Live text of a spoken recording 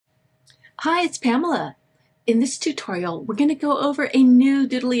Hi, it's Pamela. In this tutorial, we're going to go over a new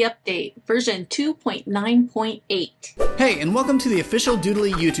Doodly update, version 2.9.8. Hey, and welcome to the official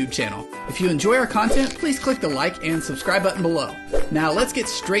Doodly YouTube channel. If you enjoy our content, please click the like and subscribe button below. Now let's get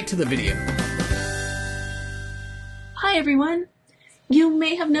straight to the video. Hi everyone. You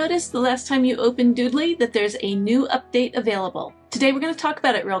may have noticed the last time you opened Doodly that there's a new update available. Today we're going to talk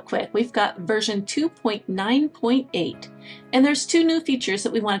about it real quick. We've got version 2.9.8, and there's two new features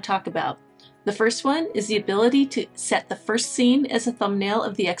that we want to talk about. The first one is the ability to set the first scene as a thumbnail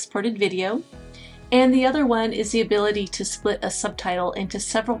of the exported video, and the other one is the ability to split a subtitle into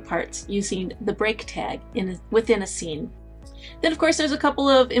several parts using the break tag within a scene. Then of course there's a couple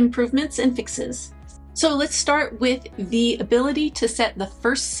of improvements and fixes. So let's start with the ability to set the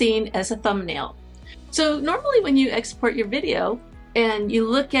first scene as a thumbnail. So normally when you export your video and you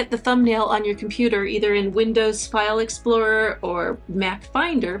look at the thumbnail on your computer, either in Windows File Explorer or Mac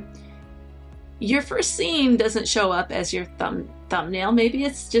Finder, your first scene doesn't show up as your thumbnail. Maybe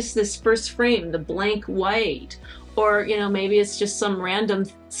it's just this first frame, the blank white, or maybe it's just some random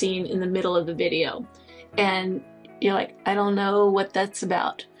scene in the middle of the video. And you're like, I don't know what that's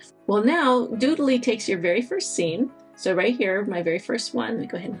about. Well, now Doodly takes your very first scene. So right here, my very first one, let me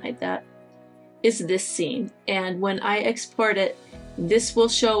go ahead and hide that, is this scene. And when I export it, this will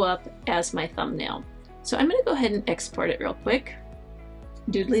show up as my thumbnail. So I'm gonna go ahead and export it real quick.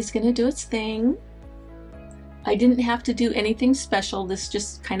 Doodly's gonna do its thing. I didn't have to do anything special. This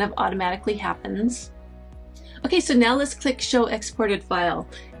just kind of automatically happens. Okay, so now let's click Show Exported File.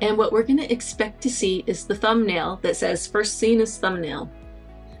 And what we're gonna expect to see is the thumbnail that says First Scene is Thumbnail.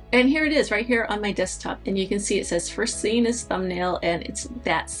 And here it is right here on my desktop. And you can see it says First Scene is Thumbnail, and it's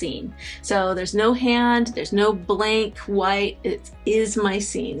that scene. So there's no hand, there's no blank white, it is my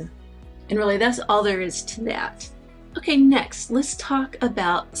scene. And really that's all there is to that. Okay, next, let's talk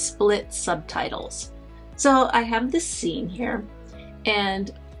about split subtitles. So I have this scene here,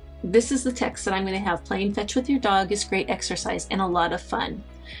 and this is the text that I'm going to have. Playing fetch with your dog is great exercise and a lot of fun.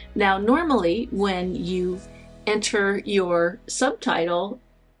 Now, normally when you enter your subtitle,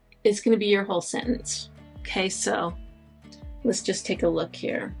 it's going to be your whole sentence. Okay, so let's just take a look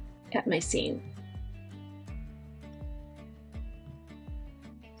here at my scene.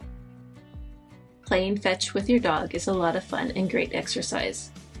 Playing fetch with your dog is a lot of fun and great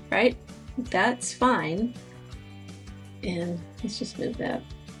exercise, right? That's fine. And let's just move that.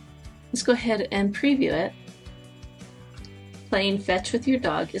 Let's go ahead and preview it. Playing fetch with your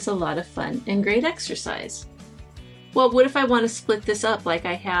dog is a lot of fun and great exercise. Well, what if I want to split this up like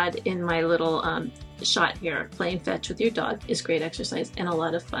I had in my little shot here? Playing fetch with your dog is great exercise and a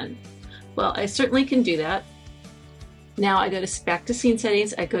lot of fun. Well, I certainly can do that. Now I go back to scene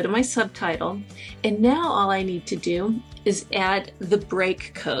settings, I go to my subtitle, and now all I need to do is add the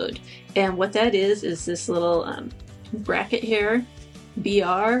break code. And what that is this little bracket here,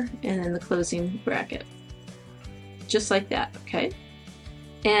 BR, and then the closing bracket. Just like that, okay?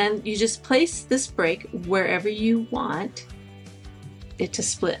 And you just place this break wherever you want it to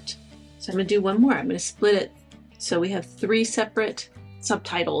split. So I'm gonna do one more. I'm gonna split it so we have 3 separate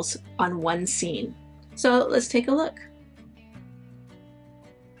subtitles on one scene. So let's take a look.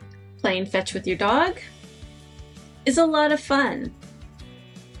 Playing fetch with your dog is a lot of fun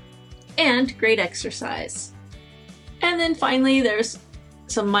and great exercise. And then finally, there's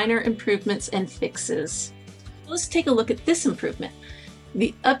some minor improvements and fixes. Let's take a look at this improvement.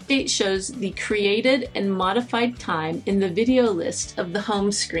 The update shows the created and modified time in the video list of the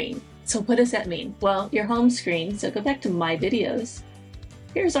home screen. So what does that mean? Well, your home screen, so go back to My Videos.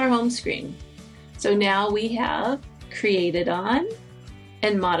 Here's our home screen. So now we have created on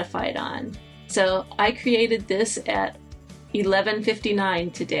and modified on. So I created this at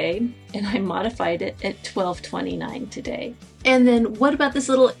 11:59 today, and I modified it at 12:29 today. And then what about this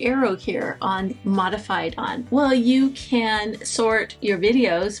little arrow here on modified on? Well, you can sort your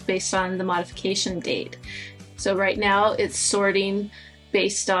videos based on the modification date. So right now it's sorting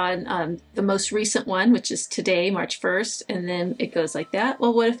based on the most recent one, which is today, March 1st, and then it goes like that.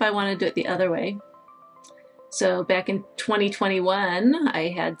 Well, what if I want to do it the other way? So back in 2021, I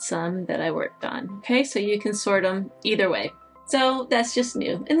had some that I worked on. Okay, so you can sort them either way. So that's just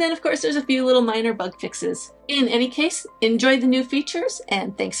new. And then of course there's a few little minor bug fixes. In any case, enjoy the new features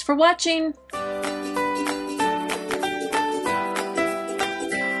and thanks for watching.